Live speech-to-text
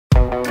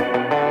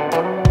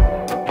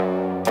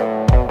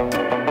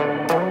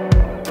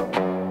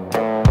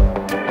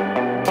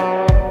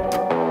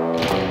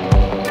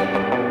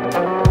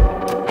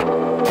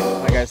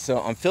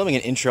filming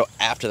an intro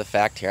after the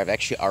fact here. I've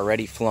actually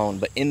already flown,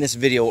 but in this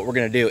video what we're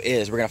going to do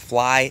is we're going to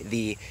fly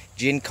the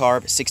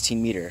Carve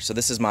 16 meter. So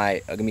this is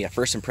going to be a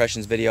first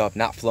impressions video. I've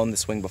not flown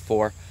this wing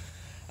before,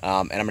 and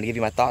I'm going to give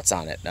you my thoughts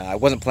on it. I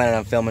wasn't planning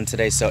on filming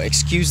today, so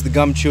excuse the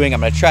gum chewing. I'm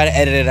going to try to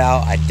edit it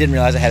out. I didn't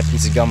realize I had a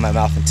piece of gum in my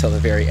mouth until the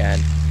very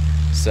end.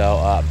 So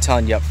I'm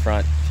telling you up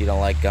front, if you don't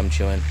like gum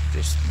chewing,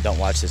 just don't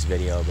watch this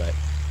video, but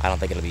I don't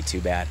think it'll be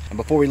too bad. And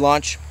before we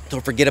launch,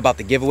 don't forget about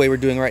the giveaway we're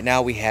doing right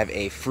now. We have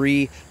a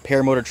free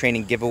paramotor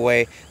training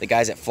giveaway. The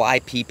guys at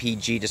Fly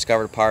PPG,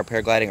 Discovered Power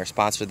Paragliding, are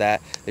sponsored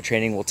that. The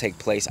training will take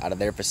place out of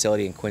their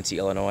facility in Quincy,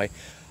 Illinois.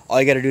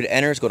 All you got to do to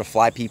enter is go to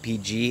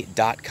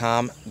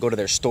flyppg.com, go to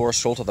their store,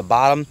 scroll to the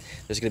bottom.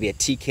 There's going to be a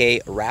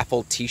TK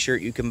raffle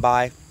t-shirt you can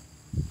buy.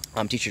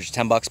 T-shirts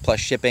 $10 plus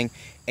shipping.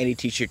 Any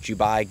t-shirt you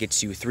buy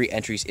gets you 3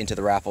 entries into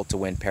the raffle to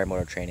win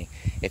paramotor training.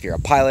 If you're a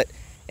pilot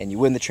and you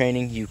win the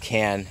training, you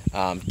can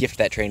gift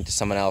that training to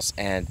someone else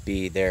and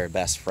be their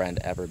best friend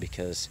ever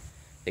because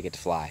they get to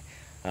fly.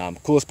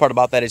 Coolest part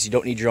about that is you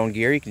don't need your own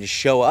gear. You can just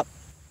show up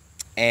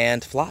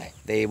and fly.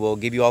 They will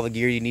give you all the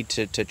gear you need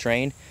to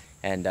train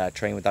and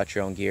train without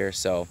your own gear.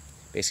 So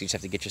basically you just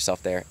have to get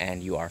yourself there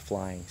and you are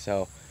flying.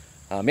 So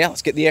yeah,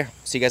 let's get in the air.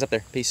 See you guys up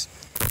there. Peace.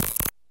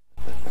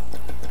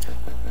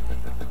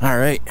 All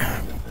right,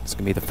 it's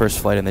gonna be the first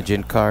flight in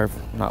the Carve.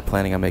 I'm not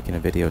planning on making a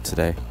video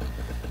today,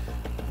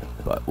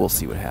 but we'll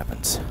see what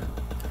happens.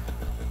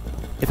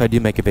 If I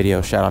do make a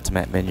video, shout out to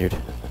Matt Minyard.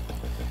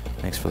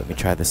 Thanks for letting me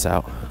try this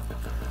out.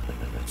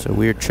 It's a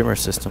weird trimmer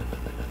system.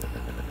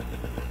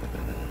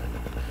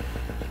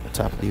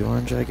 Top of the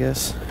orange, I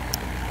guess.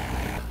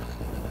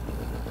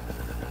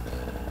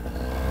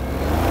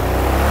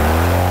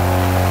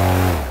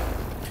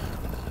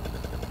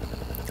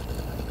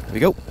 Here we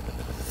go.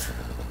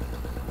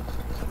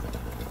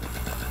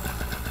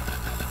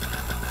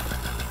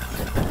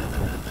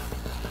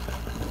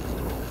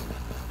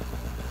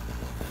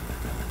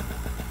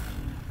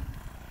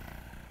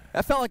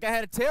 I felt like I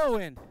had a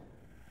tailwind.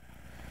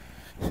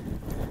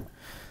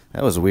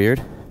 That was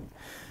weird.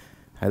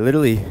 I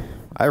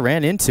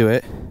ran into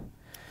it,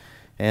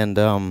 and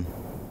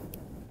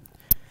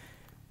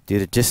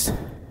dude, it just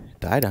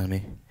died on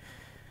me.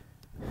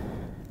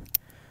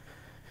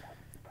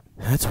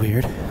 That's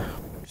weird.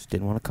 Just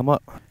didn't want to come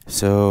up.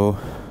 So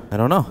I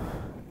don't know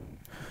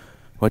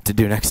what to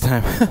do next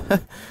time.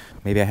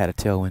 Maybe I had a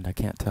tailwind. I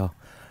can't tell.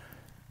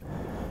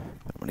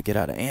 I'm gonna get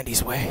out of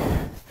Andy's way.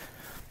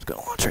 It's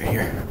gonna launch right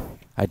here.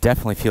 I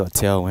definitely feel a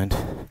tailwind.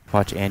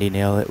 Watch Andy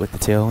nail it with the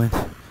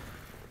tailwind.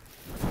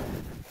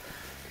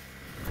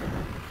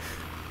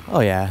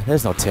 Oh yeah,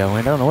 there's no tailwind.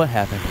 I don't know what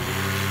happened.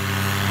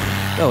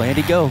 Go,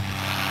 Andy, go.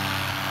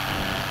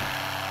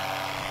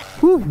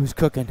 Whew, he was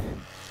cooking.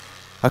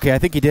 Okay, I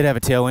think he did have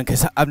a tailwind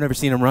because I've never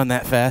seen him run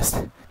that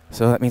fast.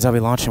 So that means I'll be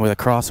launching with a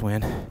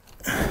crosswind.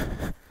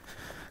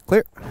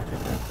 Clear.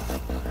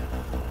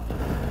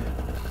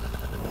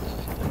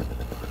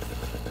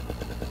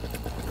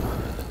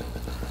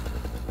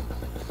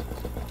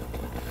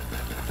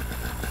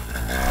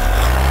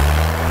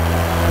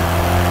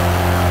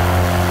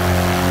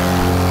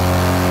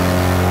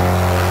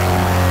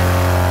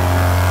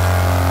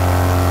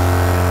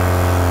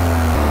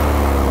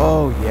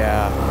 Oh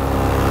yeah,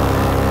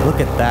 look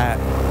at that.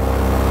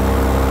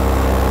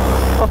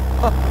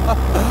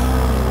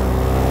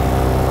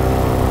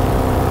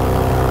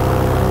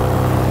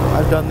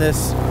 I've done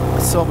this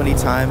so many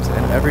times,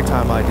 and every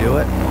time I do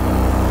it,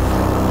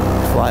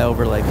 fly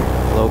over like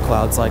low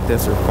clouds like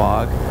this or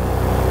fog,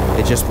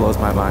 it just blows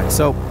my mind.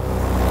 So,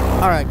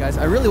 alright guys,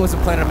 I really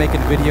wasn't planning on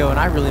making a video, and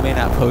I really may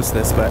not post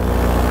this, but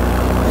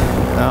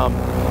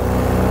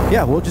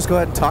yeah, we'll just go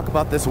ahead and talk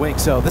about this wing.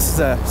 So this is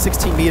a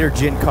 16 meter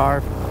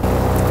Carve.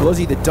 For those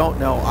of you that don't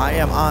know, I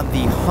am on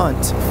the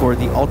hunt for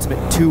the ultimate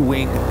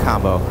 2-wing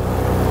combo.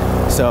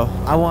 So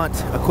I want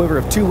a quiver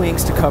of 2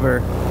 wings to cover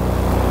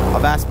a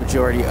vast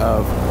majority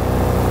of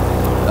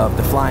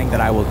the flying that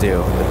I will do,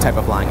 the type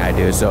of flying I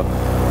do. So if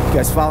you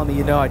guys follow me,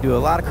 you know I do a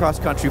lot of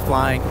cross-country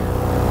flying,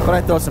 but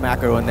I throw some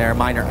acro in there,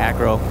 minor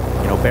acro,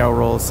 you know, barrel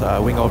rolls,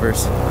 wing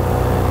overs,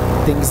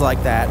 things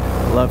like that.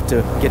 Love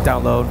to get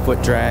down low and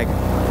foot drag.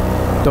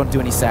 Don't do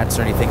any SATs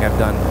or anything. I've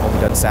only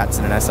done SATs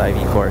in an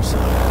SIV course.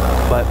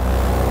 But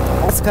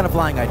that's the kind of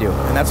flying I do,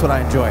 and that's what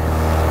I enjoy.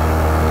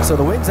 So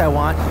the wings I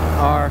want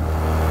are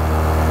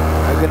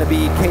going to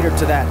be catered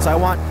to that. So I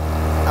want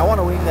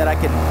a wing that I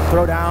can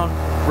throw down,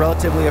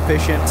 relatively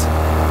efficient,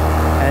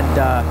 and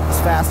is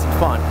fast and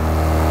fun.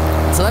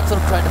 So that's what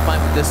I'm trying to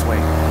find with this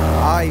wing.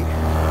 I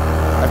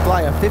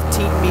fly a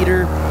 15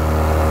 meter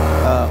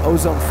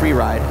ozone free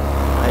ride.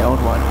 I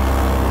own one,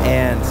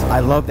 and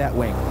I love that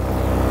wing.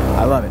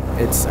 I love it.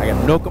 I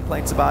got no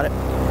complaints about it,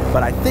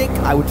 but I think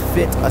I would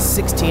fit a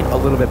 16 a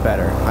little bit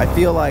better. I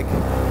feel like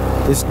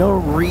there's no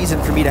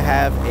reason for me to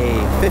have a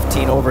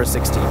 15 over a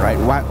 16, right?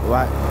 Why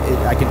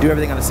I can do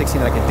everything on a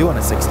 16 that I can do on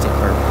a 16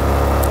 or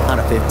on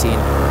a 15,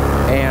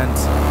 and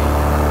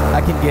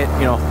I can get,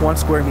 you know, 1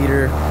 square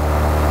meter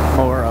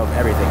more of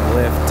everything,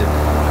 lift and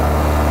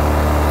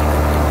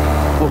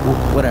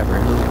whatever,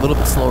 a little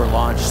bit slower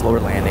launch, slower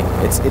landing.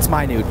 It's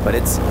minute, but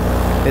it's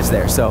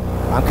there. So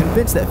I'm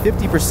convinced that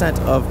 50%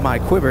 of my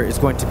quiver is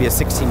going to be a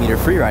 16-meter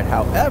free ride.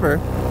 However,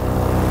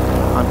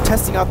 I'm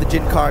testing out the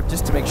Gin Carve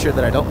just to make sure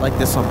that I don't like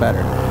this one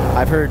better.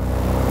 I've heard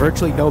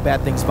virtually no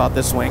bad things about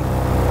this wing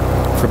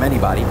from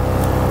anybody.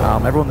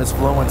 Everyone that's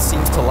flown one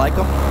seems to like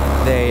them.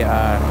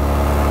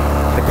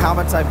 The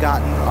comments I've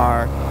gotten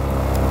are,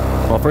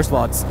 well, first of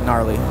all, it's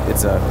gnarly.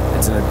 It's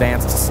an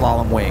advanced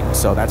slalom wing,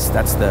 so that's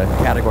the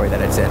category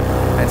that it's in.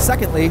 And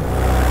secondly,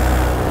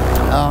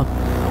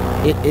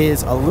 it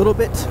is a little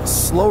bit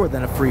slower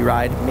than a free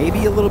ride,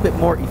 maybe a little bit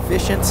more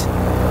efficient,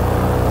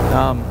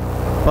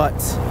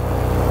 but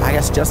I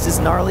guess just as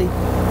gnarly.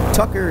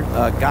 Tucker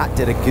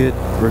did a good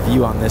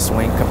review on this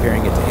wing,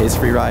 comparing it to his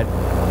free ride.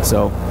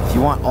 So if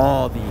you want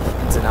all the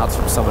ins and outs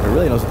from someone who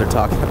really knows what they're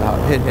talking about,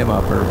 hit him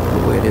up or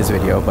look at his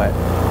video. But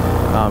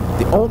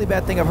the only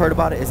bad thing I've heard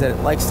about it is that it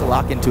likes to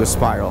lock into a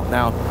spiral.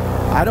 Now,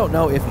 I don't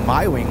know if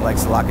my wing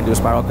likes to lock into a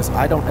spiral because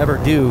I don't ever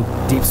do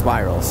deep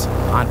spirals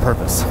on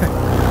purpose.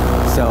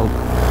 So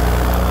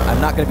I'm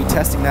not going to be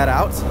testing that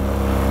out,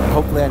 and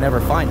hopefully I never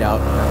find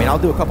out. I mean, I'll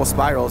do a couple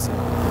spirals and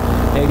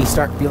maybe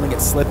start feeling it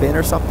slip in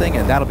or something,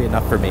 and that'll be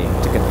enough for me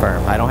to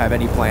confirm. I don't have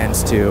any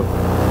plans to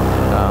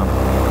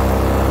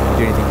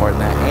do anything more than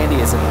that. Andy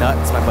is a nut.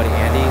 It's my buddy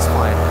Andy. He's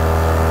flying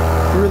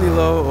really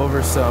low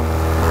over some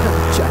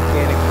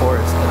gigantic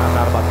forest, and I'm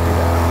not about to do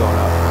that. I'm going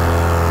up.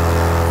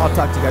 I'll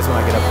talk to you guys when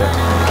I get up there.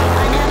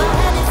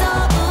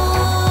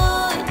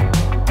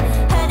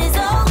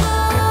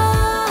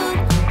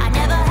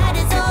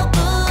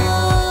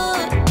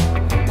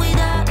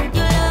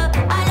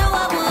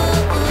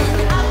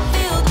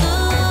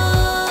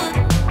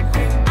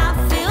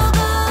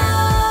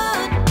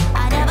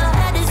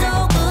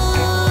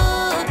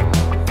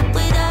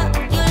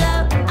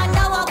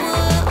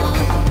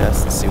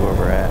 See where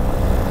we're at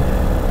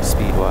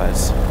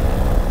speed-wise.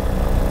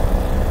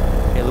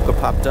 Hey, look what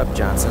popped up,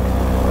 Johnson.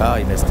 Oh,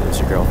 you missed it. It's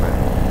your girlfriend.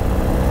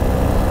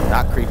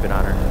 Not creeping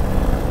on her.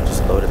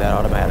 Just loaded that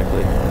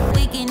automatically.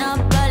 Waking up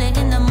early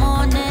in the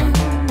morning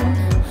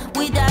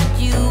without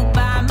you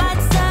by my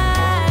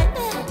side,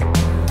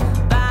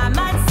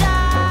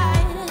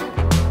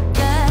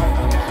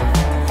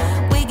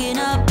 yeah. Waking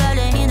up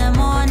early in the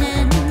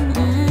morning,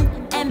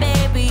 and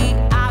baby,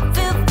 I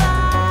feel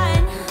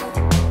fine.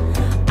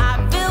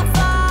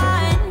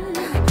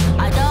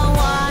 I don't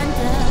want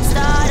to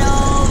start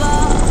over.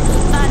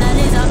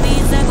 Finally, some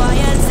peace and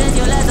quiet since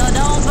you left, so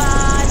don't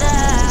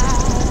bother.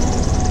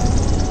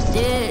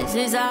 This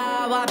is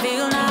how I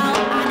feel now.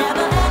 I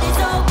never had it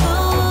so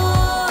good.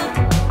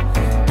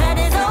 Had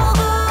it so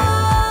good.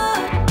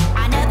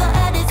 I never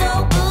had it so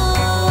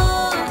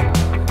good.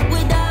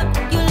 Without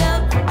your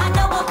love, I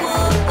know I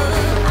would.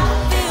 I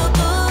feel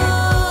good.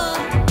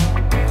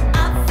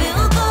 I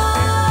feel good.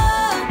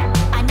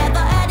 I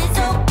never had it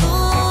so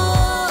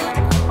good.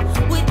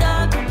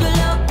 Without your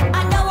love,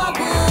 I know I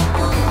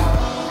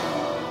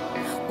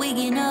would.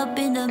 Waking up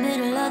in the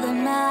middle of the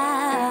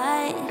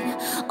night,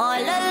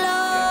 all alone.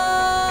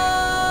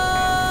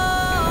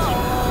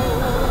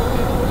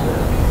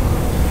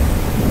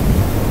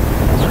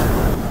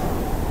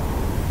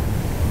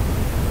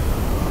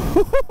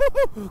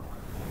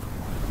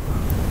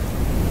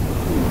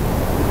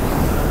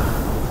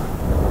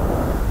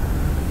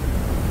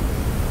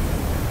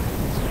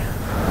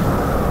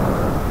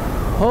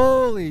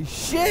 Holy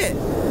shit!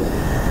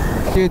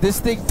 Dude, this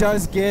thing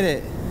does get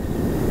it.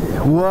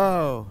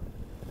 Whoa.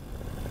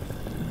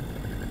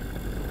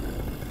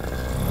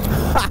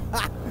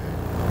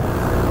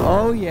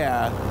 Oh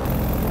yeah.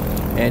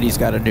 And he's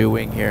got a new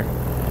wing here.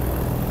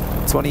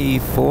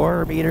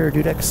 24-meter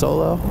Dudek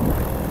Solo.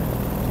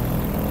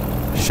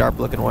 Sharp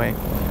looking wing.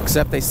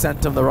 Except they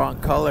sent him the wrong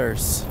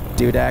colors.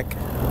 Dudek.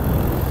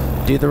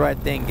 Do the right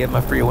thing, give him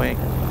a free wing.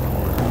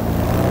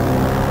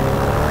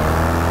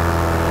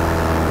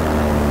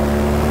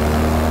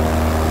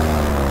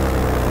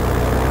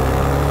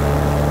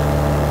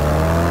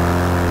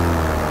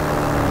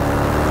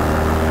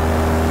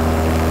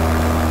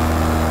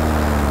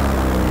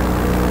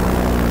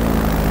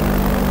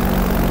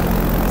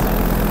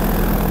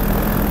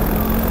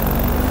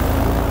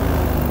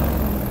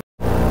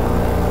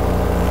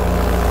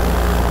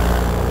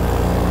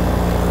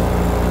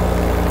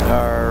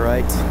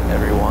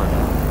 Everyone,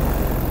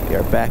 we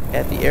are back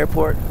at the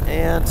airport,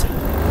 and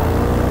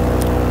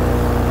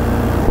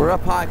we're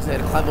up high because I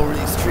had to climb over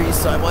these trees,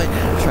 so I might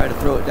try to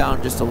throw it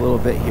down just a little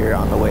bit here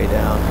on the way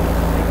down,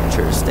 making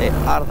sure to stay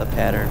out of the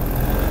pattern.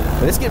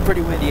 But it's getting pretty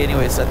windy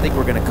anyway, so I think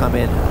we're going to come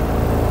in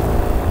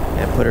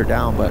and put her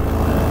down. But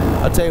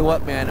I'll tell you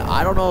what, man,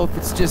 I don't know if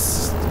it's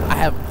just I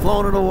haven't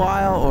flown in a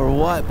while or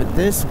what, but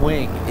this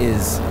wing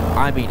is,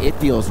 I mean, it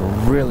feels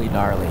really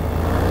gnarly.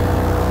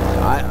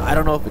 I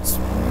don't know if it's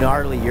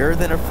gnarlier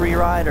than a free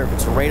ride or if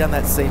it's right on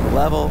that same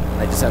level.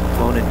 I just haven't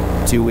flown in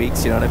 2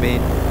 weeks, you know what I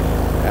mean?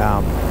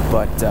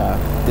 But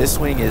this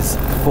wing is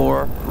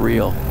for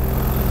real.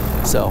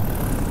 So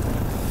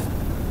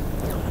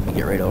let me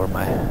get right over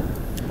my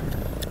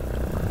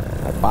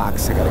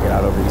box. I gotta get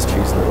out over these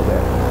trees a little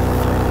bit.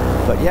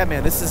 But yeah,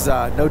 man, this is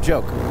no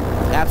joke.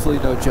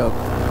 Absolutely no joke.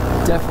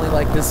 Definitely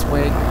like this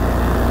wing.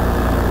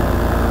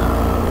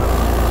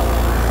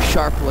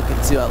 Sharp looking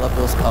too. I love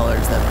those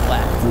colors, that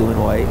black, blue,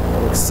 and white.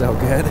 It looks so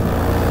good.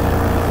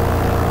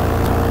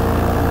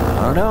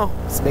 I don't know.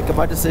 It's making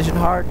my decision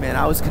hard, man.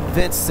 I was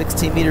convinced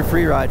 16-meter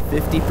free ride,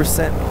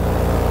 50%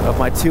 of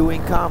my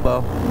 2-wing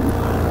combo.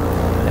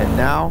 And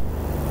now,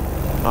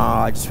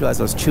 I just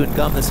realized I was chewing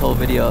gum this whole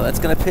video. That's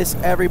gonna piss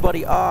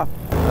everybody off.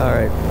 All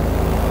right,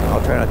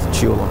 I'll try not to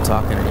chew while I'm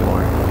talking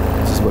anymore.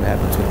 This is what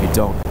happens when you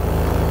don't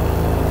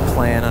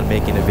plan on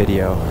making a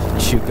video. You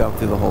chew gum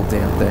through the whole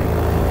damn thing.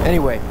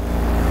 Anyway,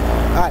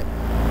 all right,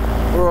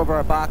 we're over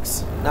our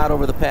box, not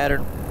over the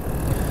pattern.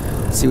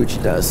 Let's see what she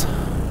does.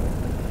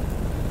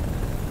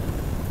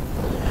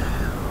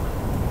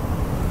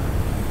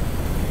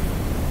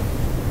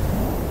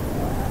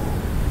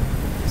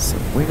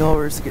 Some wing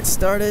overs to get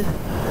started.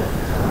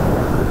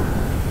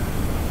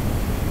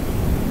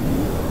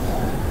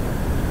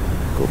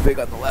 Go big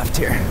on the left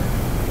here.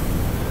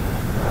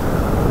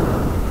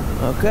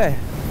 Okay,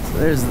 so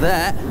there's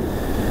that.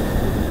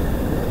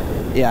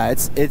 Yeah,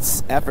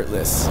 it's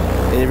effortless.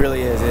 It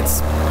really is.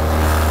 It's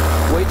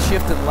weight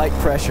shift and light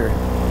pressure.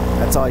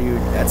 That's all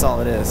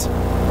it is.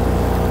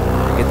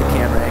 Get the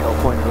camera angle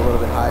pointed a little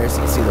bit higher so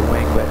you can see the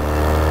wing, but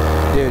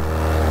dude,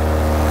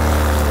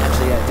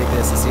 actually yeah, dig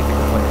this and see if we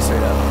can point it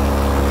straight up.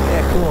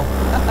 Yeah,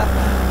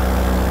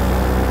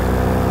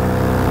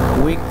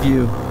 cool. Wing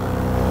view.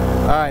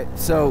 Alright,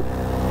 so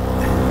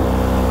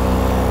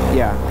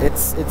yeah,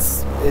 it's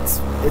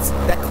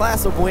that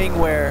class of wing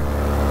where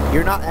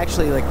you're not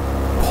actually like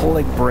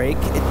pulling brake,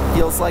 it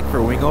feels like,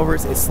 for wing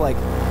overs. It's like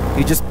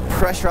you just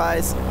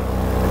pressurize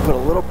and put a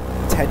little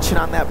tension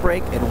on that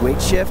brake and weight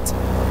shift,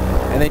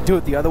 and then do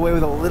it the other way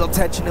with a little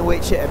tension and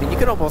weight shift. I mean, you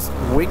can almost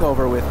wing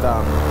over with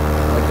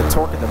like the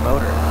torque of the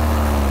motor.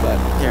 But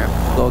here,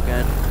 we'll go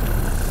again.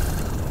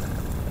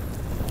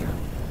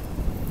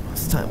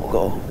 This time we'll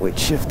go weight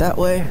shift that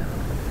way.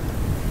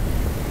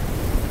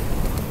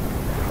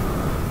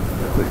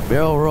 Quick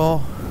barrel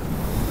roll.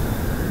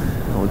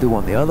 And we'll do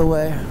one the other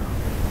way.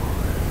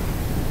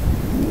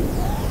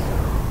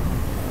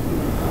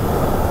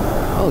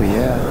 Oh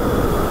yeah.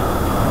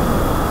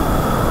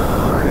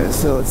 Okay,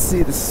 so let's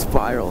see the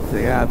spiral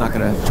thing. I'm not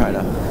gonna try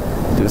to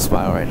do a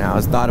spiral right now. I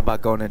was thought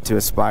about going into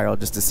a spiral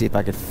just to see if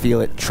I could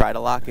feel it, try to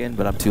lock in,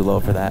 but I'm too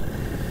low for that.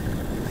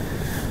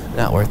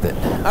 Not worth it.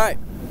 Alright.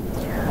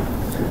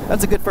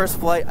 That's a good first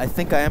flight. I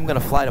think I am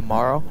gonna fly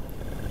tomorrow.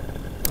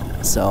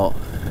 So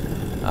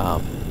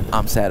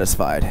I'm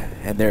satisfied.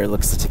 And there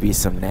looks to be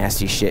some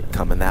nasty shit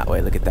coming that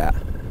way. Look at that.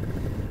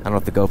 I don't know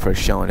if the GoPro's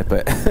showing it,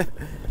 but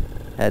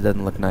that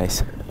doesn't look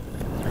nice.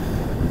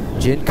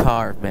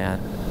 Carve, man.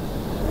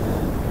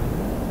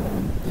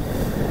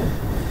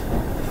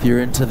 If you're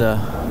into the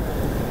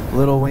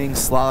little wing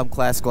slalom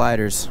class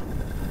gliders,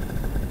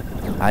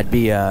 I'd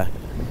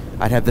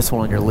have this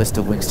one on your list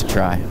of wings to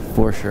try,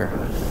 for sure.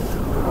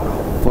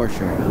 For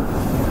sure.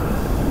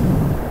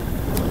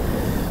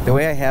 The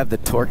way I have the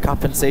torque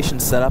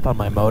compensation set up on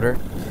my motor,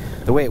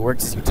 the way it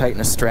works is you tighten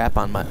a strap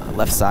on my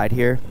left side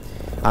here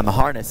on the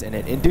harness, and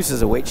it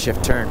induces a weight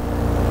shift turn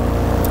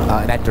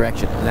in that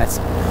direction. And that's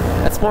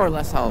more or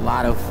less how a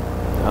lot of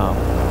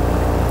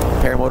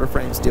paramotor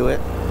frames do it.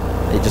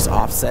 They just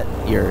offset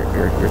your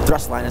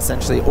thrust line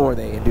essentially, or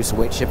they induce a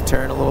weight shift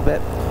turn a little bit.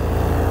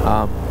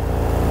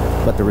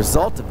 But the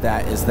result of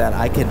that is that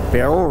I can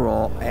barrel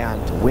roll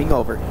and wing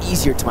over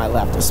easier to my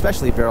left,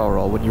 especially barrel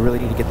roll when you really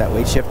need to get that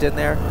weight shift in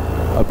there.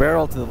 A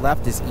barrel to the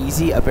left is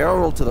easy. A barrel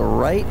roll to the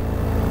right,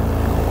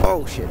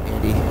 oh shit,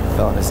 Andy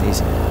fell on his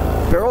knees.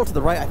 Barrel roll to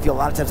the right, I feel a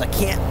lot of times I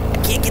can't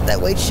get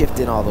that weight shift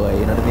in all the way.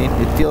 You know what I mean?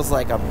 It feels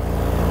like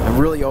I'm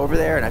really over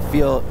there, and I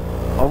feel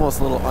almost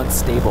a little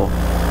unstable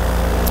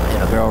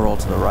in a barrel roll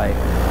to the right.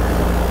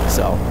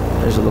 So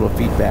there's a little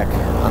feedback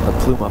on the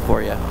Pluma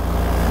for you.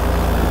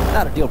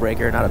 Not a deal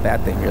breaker, not a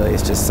bad thing really.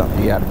 It's just something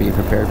you got to be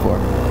prepared for. All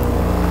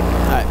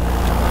right.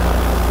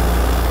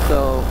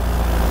 So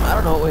I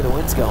don't know what way the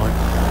wind's going,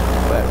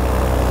 but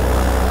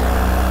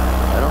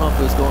I don't know if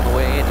it was going the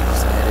way Andy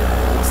just landed.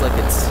 It looks like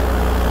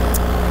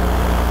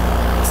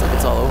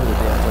it's all over the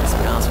damn place, to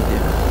be honest with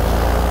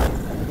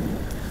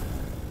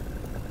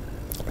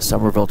you.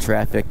 Somerville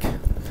traffic.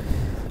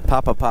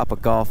 Papa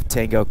Golf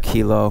Tango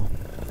Kilo.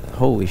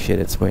 Holy shit,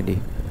 it's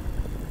windy.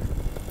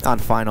 On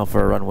final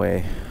for a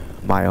runway,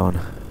 my own.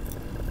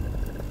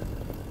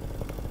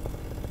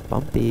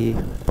 Bumpy,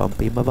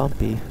 bumpy, my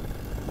bumpy.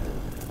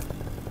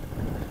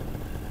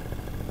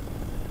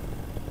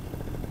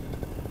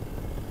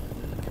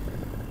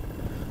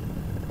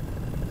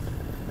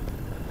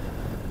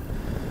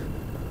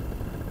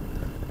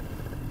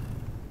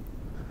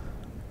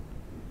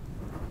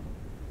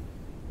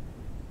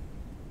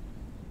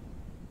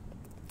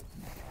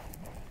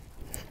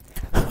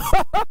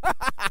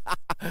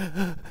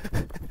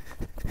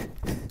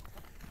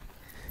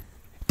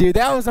 Dude,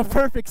 that was a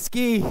perfect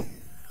ski.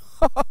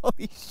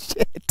 Holy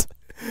shit.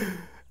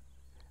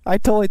 I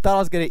totally thought I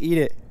was going to eat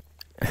it.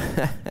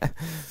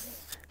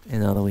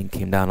 And now the wing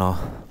came down all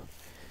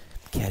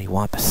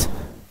cattywampus.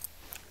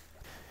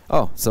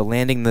 Oh, so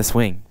landing this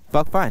wing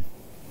felt fine.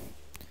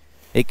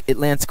 It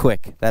lands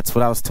quick. That's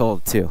what I was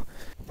told too.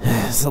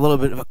 It's a little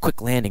bit of a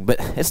quick landing, but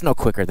it's no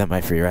quicker than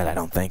my free ride, I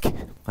don't think.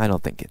 I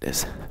don't think it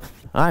is.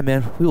 Alright,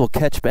 man, we will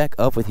catch back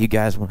up with you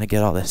guys when I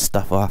get all this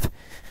stuff off.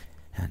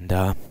 And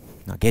I'll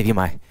give you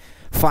my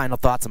final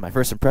thoughts on my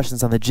first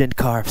impressions on the Gin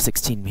Carve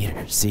 16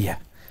 meters. See ya.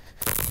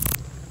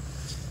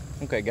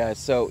 Okay, guys,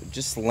 so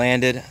just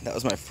landed. That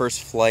was my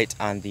first flight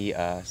on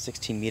the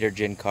 16 meter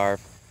Gin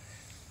Carve.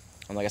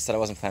 And like I said, I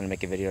wasn't planning to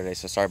make a video today,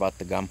 so sorry about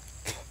the gum.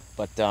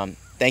 But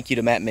thank you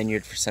to Matt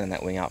Minyard for sending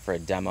that wing out for a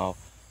demo.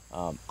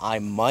 I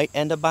might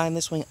end up buying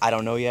this wing. I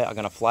don't know yet. I'm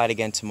going to fly it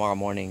again tomorrow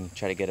morning,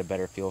 try to get a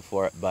better feel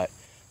for it. But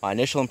my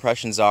initial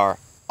impressions are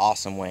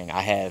awesome wing.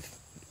 I have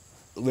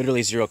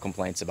literally zero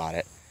complaints about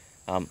it.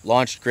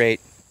 Launched great,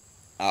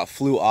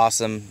 flew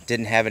awesome,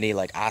 didn't have any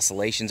like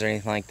oscillations or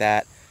anything like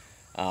that.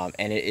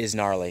 And it is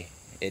gnarly.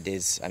 It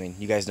is, I mean,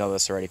 you guys know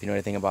this already. If you know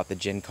anything about the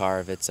Gin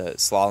Carve, it's a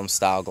slalom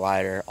style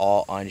glider,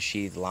 all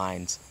unsheathed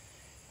lines.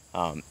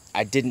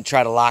 I didn't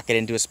try to lock it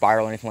into a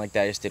spiral or anything like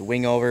that. I just did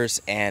wing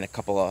overs and a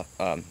couple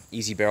of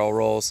easy barrel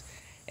rolls,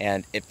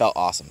 and it felt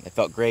awesome. It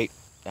felt great.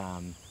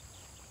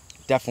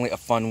 Definitely a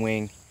fun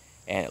wing,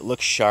 and it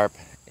looks sharp.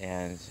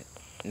 And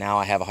now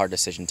I have a hard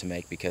decision to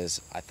make because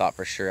I thought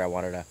for sure I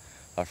wanted a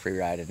free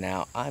ride, and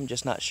now I'm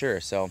just not sure.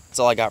 So that's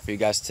all I got for you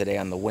guys today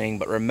on the wing.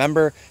 But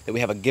remember that we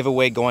have a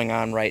giveaway going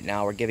on right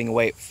now. We're giving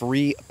away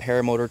free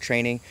paramotor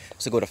training.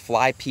 So go to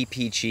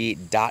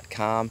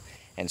flyppg.com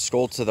and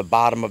scroll to the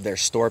bottom of their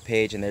store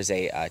page, and there's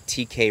a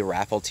TK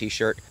raffle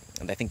t-shirt,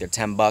 and I think they're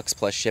 $10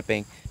 plus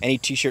shipping. Any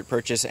t-shirt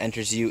purchase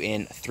enters you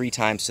in 3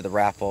 times to the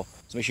raffle,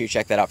 so make sure you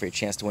check that out for your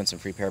chance to win some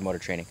free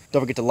paramotor training.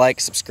 Don't forget to like,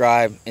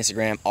 subscribe,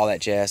 Instagram, all that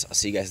jazz. I'll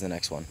see you guys in the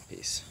next one.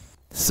 Peace.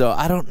 So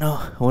I don't know,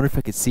 I wonder if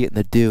I could see it in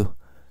the dew.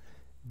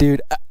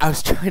 Dude, I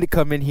was trying to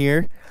come in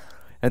here,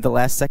 and at the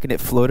last second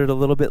it floated a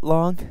little bit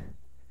long,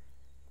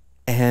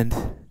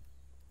 and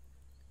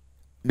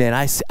man,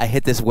 I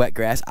hit this wet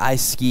grass. I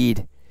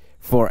skied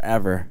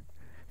forever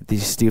with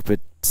these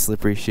stupid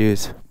slippery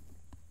shoes.